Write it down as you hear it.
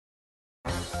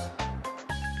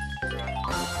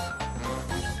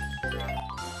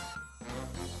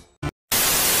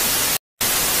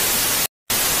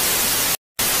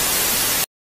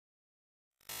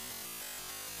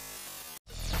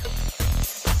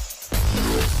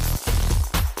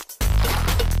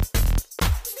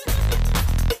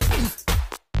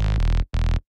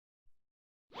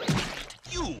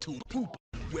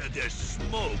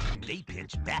smoke. They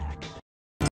pinch back.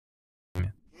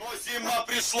 Но зима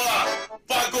пришла,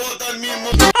 погода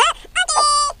минус.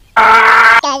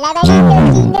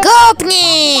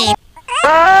 Гопни!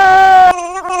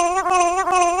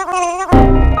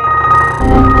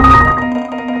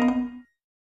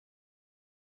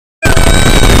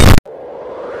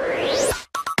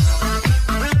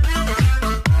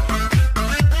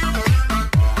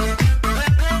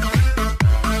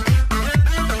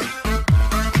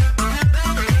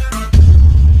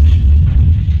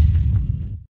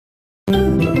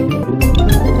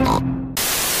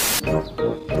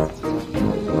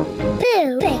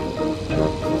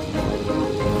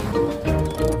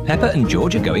 Peppa and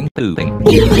George are going pooping.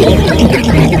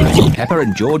 Peppa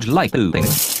and George like pooping.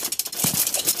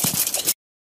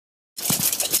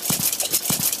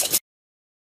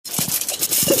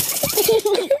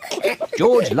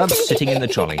 George loves sitting in the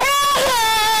trolley.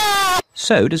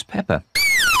 So does Peppa.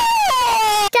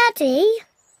 Daddy,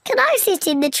 can I sit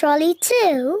in the trolley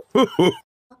too?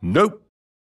 Nope.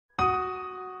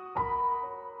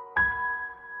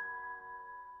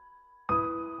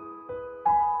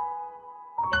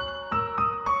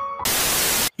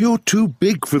 You're too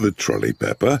big for the trolley,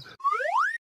 Peppa.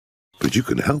 But you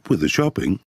can help with the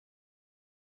shopping.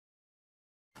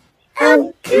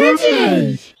 Oh,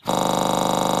 goody!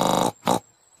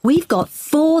 We've got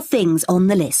 4 things on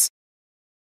the list.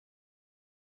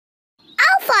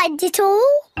 I'll find it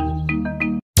all.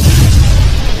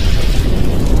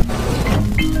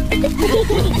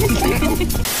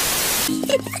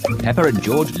 Peppa and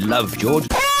George love George.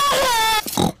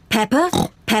 Peppa,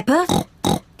 Peppa,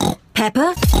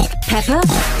 Peppa, Peppa, Peppa,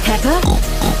 Peppa,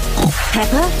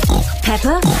 Peppa,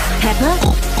 Peppa,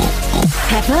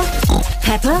 Peppa,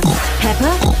 Peppa,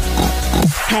 Peppa,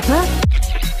 Peppa.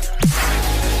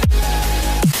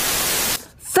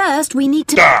 First, we need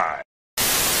to... Die!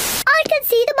 I can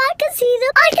see them, I can see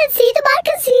them, I can see them, I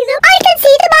can see them, I can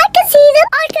see them, I can see them,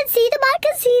 I can see them, I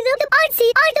can see them, I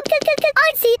see,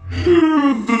 I see. Here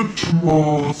are the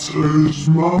tomatoes,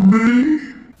 Mummy.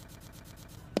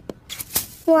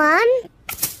 One.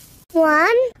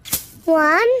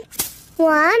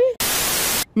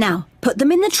 Now, put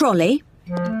them in the trolley.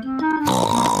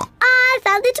 I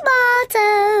found the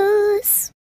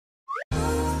tomatoes.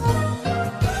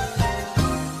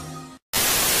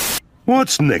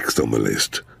 What's next on the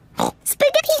list?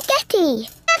 Spaghetti.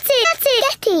 That's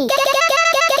it. Getty.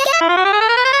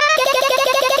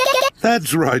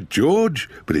 That's right, George,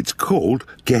 but it's called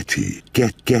Getty.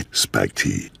 Get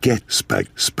spaghetti. Get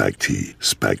spaghetti.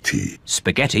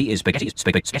 Spaghetti is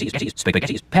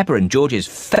spaghetti. Peppa and George's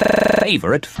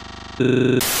favourite.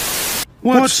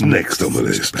 What's next on the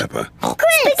list, Peppa?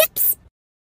 Crisps.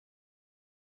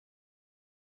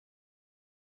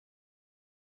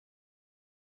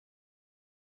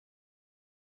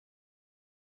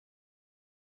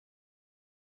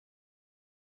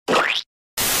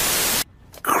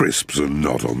 Crisps are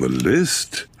not on the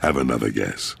list. Have another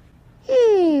guess.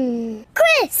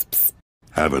 Crisps.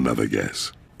 Have another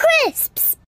guess.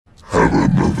 Crisps. Have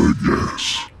another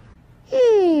guess.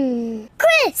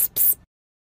 Crisps.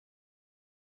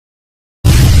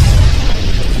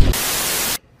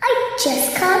 I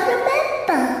just can't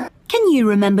remember. Can you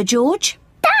remember, George?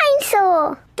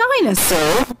 Dinosaur.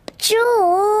 Dinosaur? George.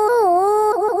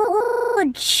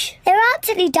 There aren't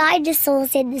any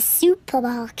dinosaurs in the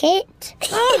supermarket.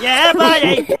 Yeah,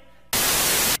 buddy.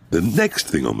 The next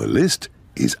thing on the list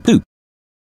is Poop.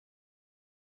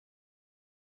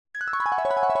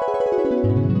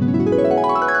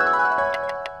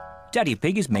 Daddy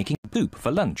Pig is making poop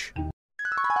for lunch.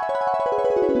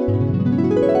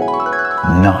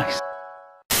 Nice.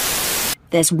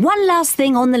 There's one last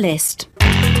thing on the list.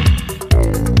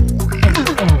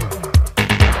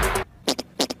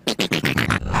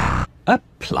 A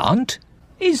plant?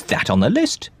 Is that on the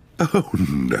list? Oh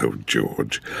no,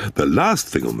 George. The last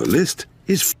thing on the list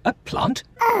is A plant?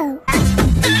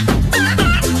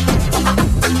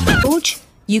 George,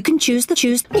 you can choose.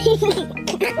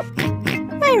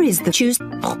 Where is the choose?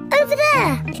 Over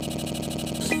there.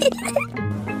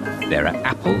 There are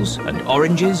apples and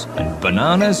oranges and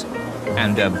bananas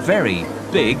and a very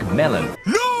big melon.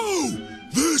 No!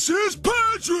 This is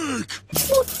Patrick!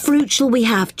 What fruit shall we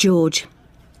have, George?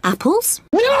 Apples?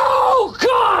 No,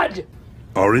 God!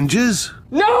 Oranges?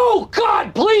 No,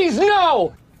 God, please,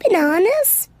 no!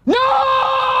 Bananas.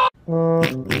 No! A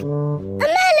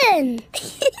melon.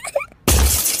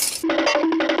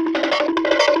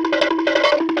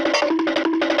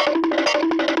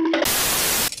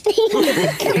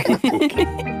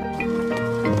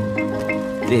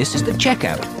 This is the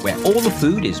checkout, where all the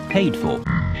food is paid for.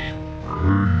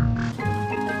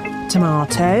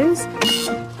 tomatoes,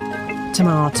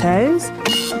 tomatoes,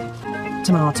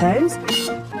 tomatoes,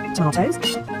 tomatoes,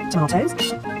 tomatoes,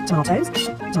 tomatoes,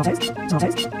 tomatoes,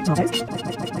 tomatoes, tomatoes.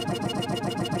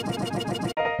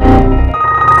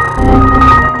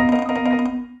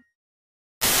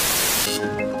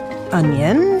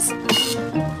 Onions,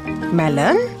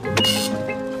 melon,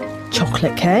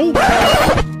 chocolate cake,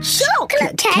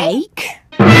 Chocolate cake?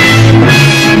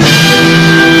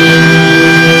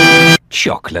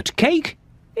 Chocolate cake?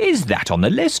 Is that on the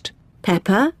list?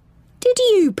 Peppa, did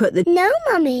you put the... No,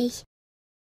 Mummy.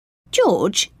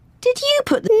 George, did you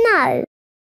put the... No.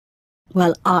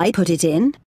 Well, I put it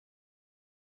in.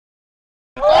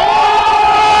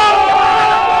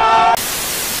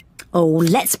 Oh,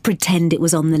 let's pretend it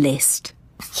was on the list.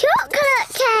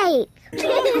 Chocolate cake.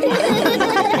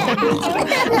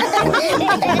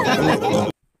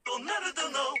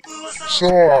 So,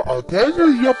 опять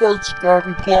японская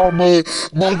реклама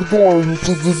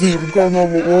Макдональдса в эфире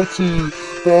канала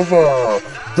ТВ.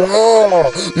 Да,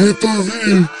 это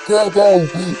вы, канал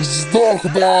сдох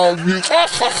нами.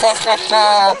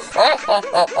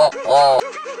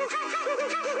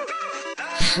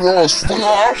 Что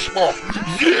страшно?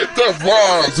 Это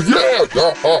вас,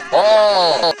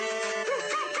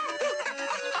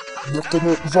 это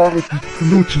зараз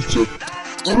підключиться.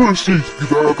 Российский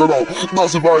телеканал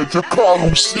называется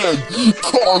 «Карусель».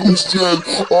 Карусель.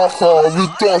 Ага, вы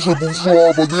тоже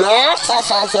взломаны.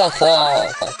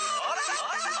 Ахахахаха.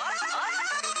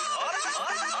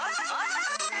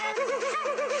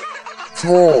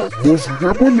 Що,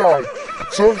 може гулять?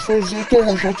 Це все з-за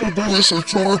того, що ти дивишся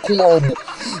цю рекламу.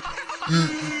 І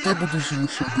ти будеш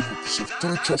лише дивитися в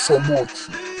 3 часа ночі.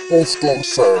 Повтор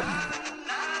серії.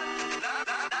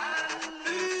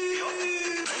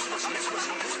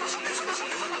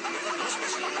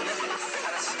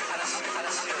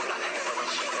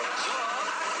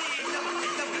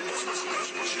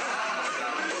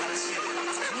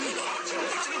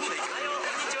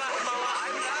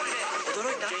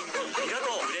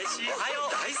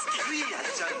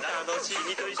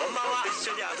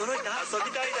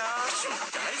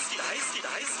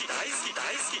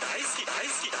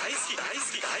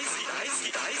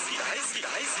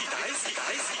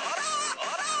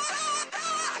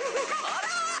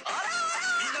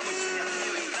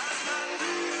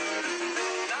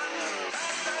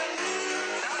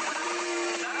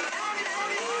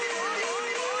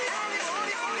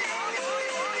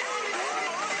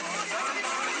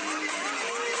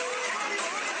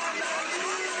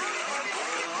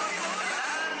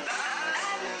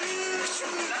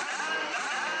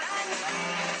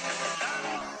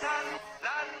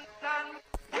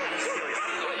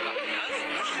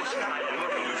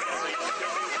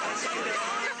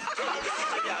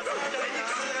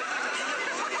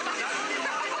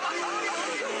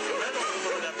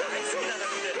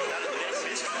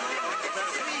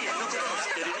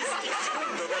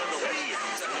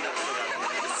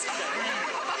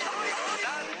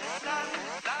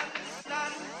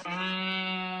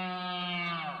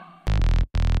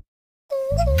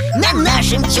 На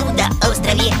нашем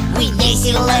чудо-острове мы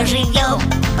весело живем.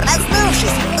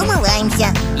 Проснувшись,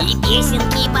 умываемся и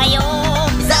песенки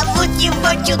поем. Зовут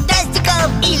его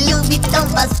Чудастиком и любит он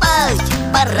поспать.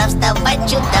 Пора вставать,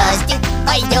 Чудастик,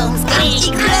 пойдем скорее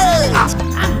играть.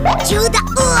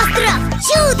 Чудо-остров!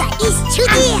 Чудо из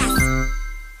чудес!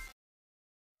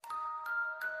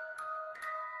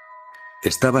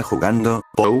 Estaba jugando,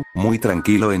 muy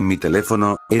tranquilo en mi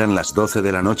teléfono, eran las 12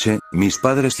 de la noche, mis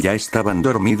padres ya estaban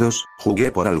dormidos,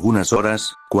 jugué por algunas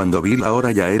horas, cuando vi la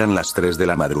hora ya eran las 3 de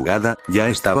la madrugada, ya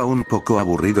estaba un poco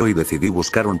aburrido y decidí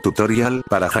buscar un tutorial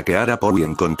para hackear a Pou y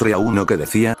encontré a uno que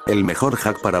decía, el mejor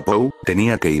hack para Pou,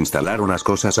 tenía que instalar unas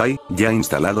cosas ahí, ya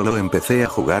instalado lo empecé a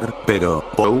jugar, pero,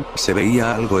 Pou, se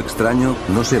veía algo extraño,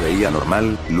 no se veía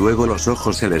normal, luego los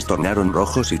ojos se les tornaron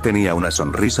rojos y tenía una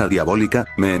sonrisa diabólica,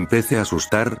 me empecé a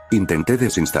asustar, intenté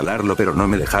desinstalarlo pero no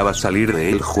me dejaba salir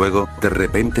del juego, de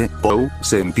repente, Pou,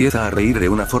 se empieza a reír de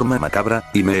una forma macabra,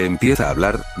 y me empieza a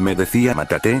hablar, me decía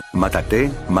mátate,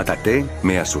 mátate, mátate,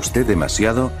 me asusté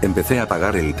demasiado, empecé a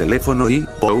apagar el teléfono y,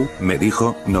 Pou, me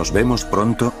dijo, nos vemos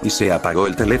pronto, y se apagó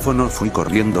el teléfono. Fui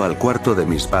corriendo al cuarto de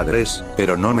mis padres,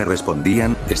 pero no me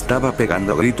respondían, estaba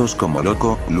pegando gritos como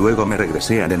loco, luego me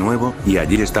regresé de nuevo, y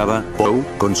allí estaba, Pou,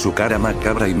 con su cara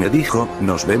macabra y me dijo,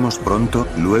 nos vemos pronto,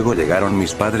 luego llegaron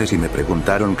mis padres y me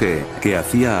preguntaron qué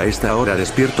hacía a esta hora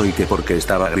despierto y que por qué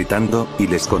estaba gritando, y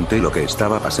les conté lo que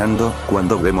estaba pasando.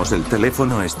 Cuando vemos el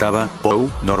teléfono estaba, Pou,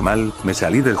 normal, me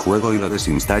salí del juego y lo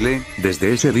desinstalé,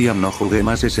 desde ese día no jugué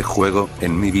más ese juego,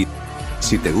 en mi vida.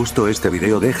 Si te gustó este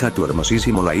video deja tu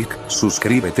hermosísimo like,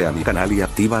 suscríbete a mi canal y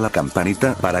activa la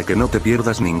campanita para que no te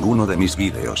pierdas ninguno de mis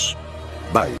videos.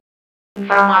 Bye.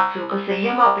 Информацию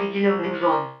касаемо определенных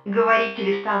зон. Говорит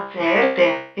телестанция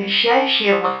РТ,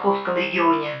 вещающая в московском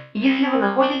регионе. Если вы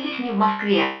находитесь не в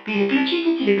Москве,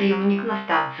 переключите телеприемник на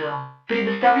станцию,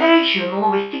 предоставляющую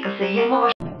новости касаемо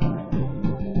вашего...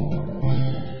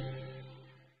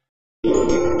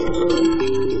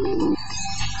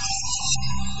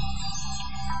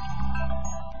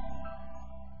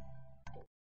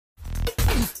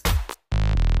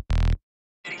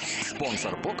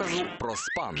 Спонсор показу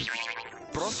Проспан.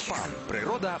 Проспан.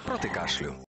 Природа проти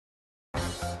кашлю.